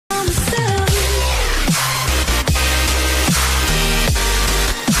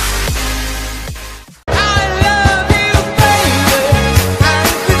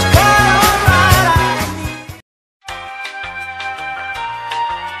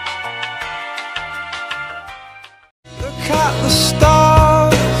at the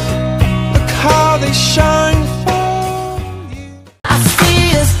stars, look how they shine for you. I see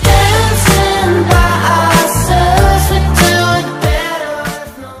us dancing by ourselves, we're doing better.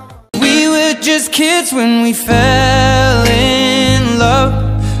 We were just kids when we fell in love,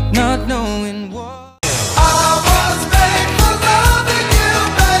 not knowing what.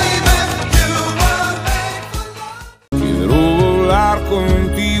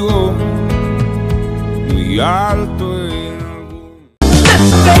 Contigo muy alto en algún...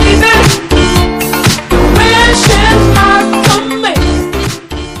 Baby, your wishes are coming.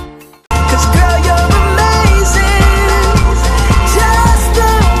 'Cause girl, you're amazing, just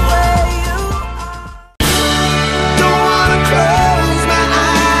the way you are. Don't wanna close my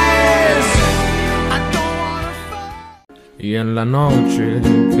eyes, I don't wanna fall. Y en la noche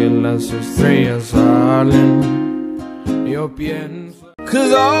que las estrellas salen, yo pienso.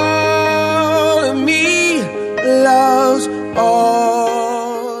 'Cause all of me loves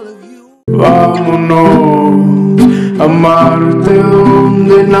all of you. Vámonos a amarte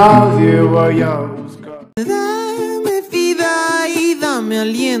donde nadie vaya a buscar. Dame vida y dame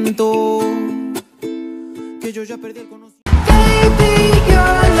aliento, que yo ya perdí el conocimiento. Baby,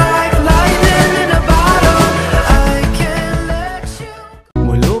 you're like lightning in a bottle, I can't let you.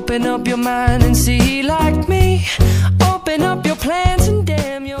 Well, open up your mind and see like me. Open up your plans and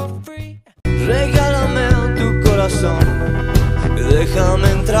damn, you're free. Regálame tu corazón, déjame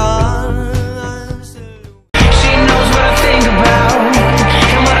entrar. She knows what I think about,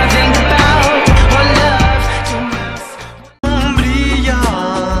 and what I think about what love to me.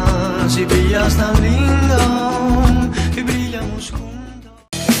 Brillas y brillas tan lindo, y brillamos juntos.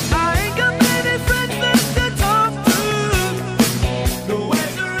 I ain't got many friends left to talk to. The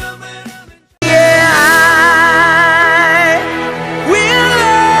ways around me.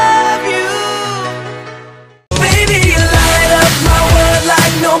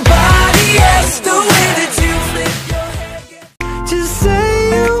 Nobody else, the way that you flip your hair. Just say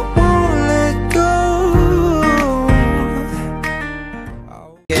you won't let go.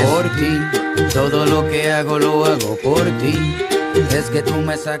 Por ti, todo lo que hago lo hago por ti. Es que tú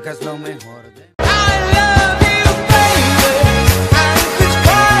me sacas lo mejor de mí. I love you, baby, and it's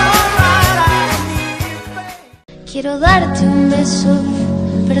quite alright. Quiero darte un beso,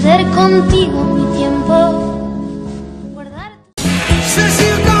 perder contigo mi tiempo. Since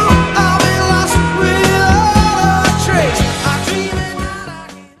you've gone, I've been lost without a trace. I'm dreaming that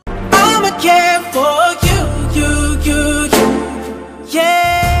I'ma care for you, yeah.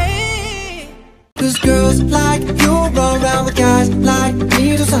 'Cause girls like you run around with guys like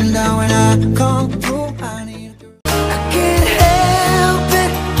me till sundown. When I come through, I need a girl. I can't help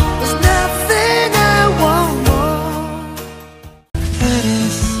it, there's nothing I want more. That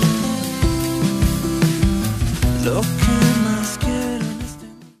is looking my skin.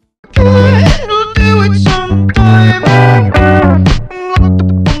 We'll do it sometime.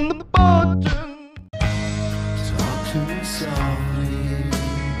 Talk to me softly.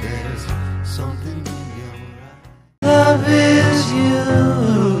 There's something in your eyes. Love is you.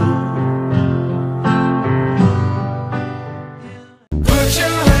 Put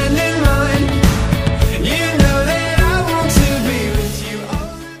your hand in mine. You know that I want to be with you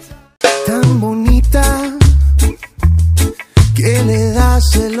all the time. Tan bonita que le da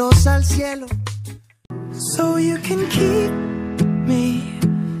celos al cielo. So you can keep me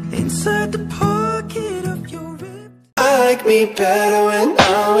inside the pocket of your rib. I like me better when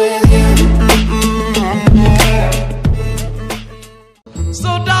I'm with you.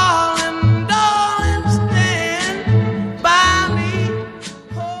 So darling, darling, stand by me.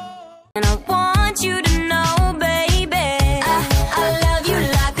 Oh. And I want you to know, baby, I love you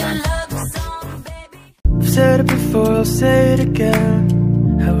like a love song, baby. I've said it before, I'll say it again.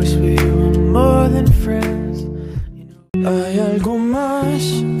 I wish we were more than friends. Hay algo más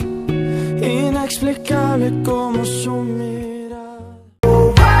inexplicable como su mirada.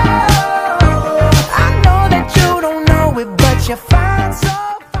 I know that you don't know it, but you're fine, so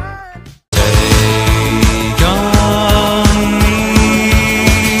fine. Take on me.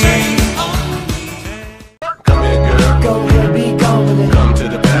 Take on me. Come here, girl. Go ahead, be gone with it. Come to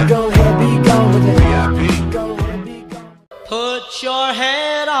the back. Go ahead, be gone with it. VIP. Go ahead, be gone. Put your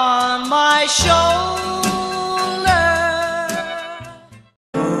head on my shoulder.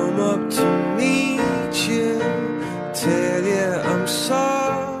 Come up to meet you. Tell you I'm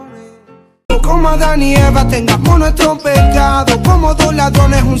sorry. Como Adán y Eva tengamos nuestro pecado. Como dos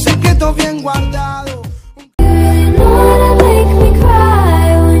ladrones, un secreto bien guardado. You know how to make me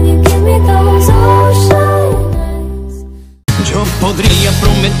cry when you give me those ocean eyes. Yo podría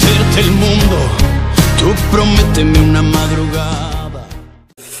prometerte el mundo, Tú prométeme una madrugada.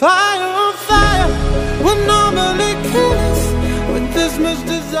 Fire on fire, what normally kills with this much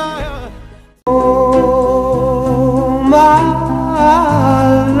desire. Oh, my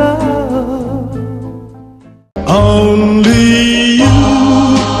love. Only you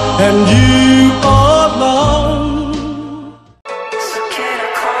and you alone. So can I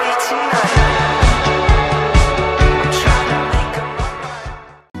call you tonight? I'm trying to make up my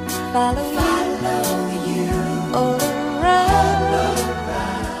mind. Follow you all around.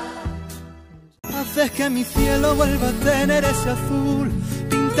 Haces que mi cielo vuelva a tener ese azul.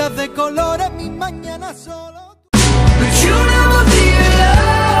 Pintas de colores mi mañana solo. But you never be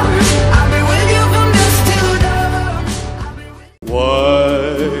alone. I'll be with you from dusk till dawn.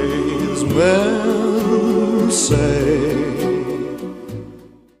 Wise men say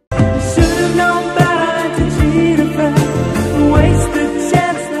you should have known better to cheat a friend, waste the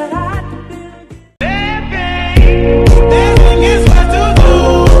chance that I could be. Baby, dancing is what to do.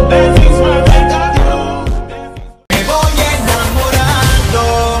 Dancing's what I do. Me voy enamorando.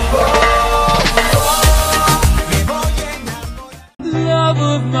 Me voy enamorando. Love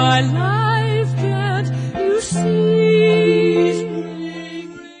of my life, can't you see?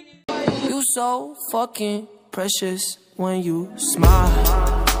 You so fucking precious when you smile.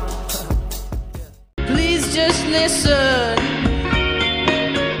 Please just listen.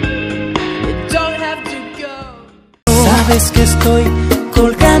 You don't have to go. Sabes que estoy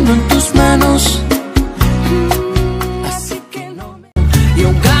colgando en tus manos. Así que no me. You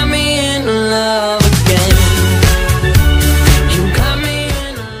got me in love again. You got me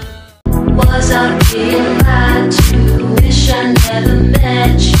in love. Was I being lied to? Wish I never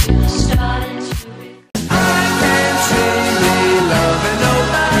met you. Started to I can't see me loving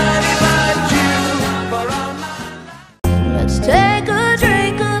nobody but you for all my life. Let's take a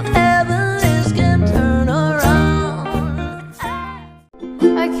drink of Evelyn's can turn around.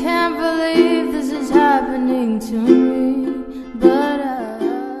 I can't believe this is happening to me, but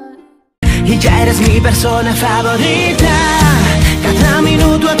Y ya eres mi persona favorita. Cada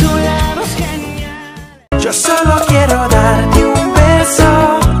minuto a tu lado es genial. Yo solo quiero darte un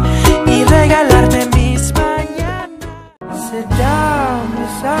beso y regalarte mis mañanas. Sit down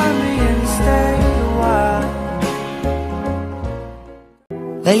beside me and stay a while.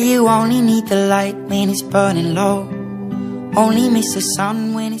 Well, you only need the light when it's burning low. Only miss the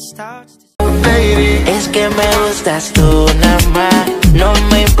sun when it starts to... Baby, es que me gustas tú nada más. No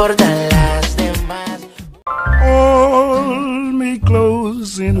me importan las demás. Hold me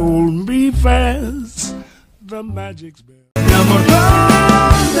close and hold me fast. The magic's been. Mi amor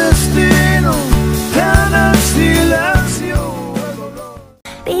clandestino en el silencio.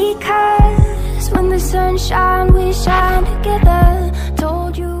 because when the sun shines, we shine together.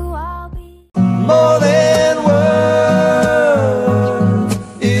 Told you I'll be More than words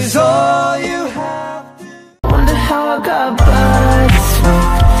is all you have to. Wonder how I got by this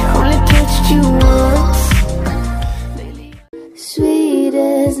way. Only touched you once. sweet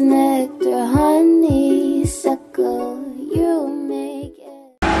as nectar, honeysuckle. You make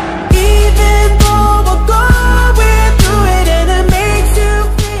it. Even though we're going through it and it makes you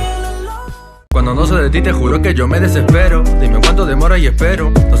feel alone. Cuando no sé de ti te juro que yo me desespero. Dime cuánto demora y espero.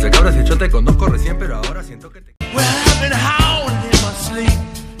 No sé cabras si yo te conozco recién, pero ahora siento que te... Well, I've been howling in my sleep.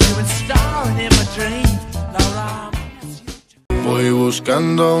 You've been starring in my dreams. Now I'm Voy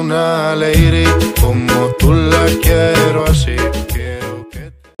buscando una lady como tú la quiero así. Quiero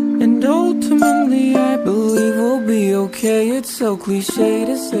que And ultimately I believe we'll be okay. It's so cliche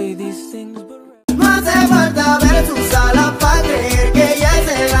to say these things, but no hace falta ver su sala para creer que ella es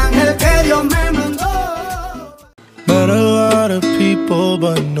el ángel que Dios me mandó. Met a lot of people,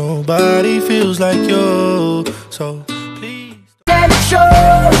 but nobody feels like you. So please. Let it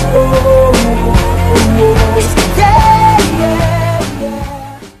show. Yeah, yeah,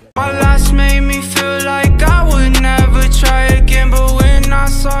 yeah. My last made me feel like I would never try again, but when I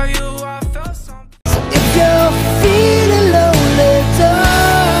saw you, I felt something. If you're feeling lonely,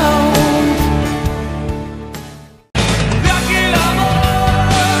 don't. Ya que el amor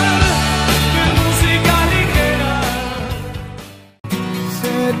es música ligera.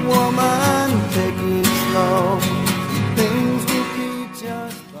 Said woman, take it slow. Things will be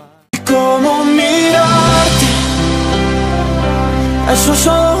just fine. Cómo mirarte a esos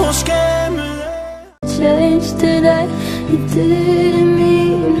ojos que me Change today. You didn't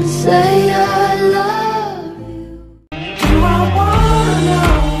mean to say I love you. do. I wanna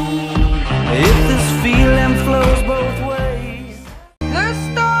know if this feeling flows both ways. The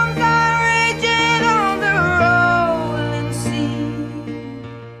storms are raging on the rolling sea.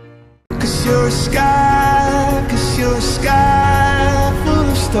 'cause you're a sky, 'cause you're a sky full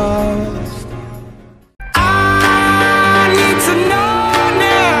of stars. I need to know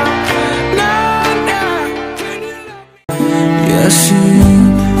now, now, now. Can you love me? Yes, you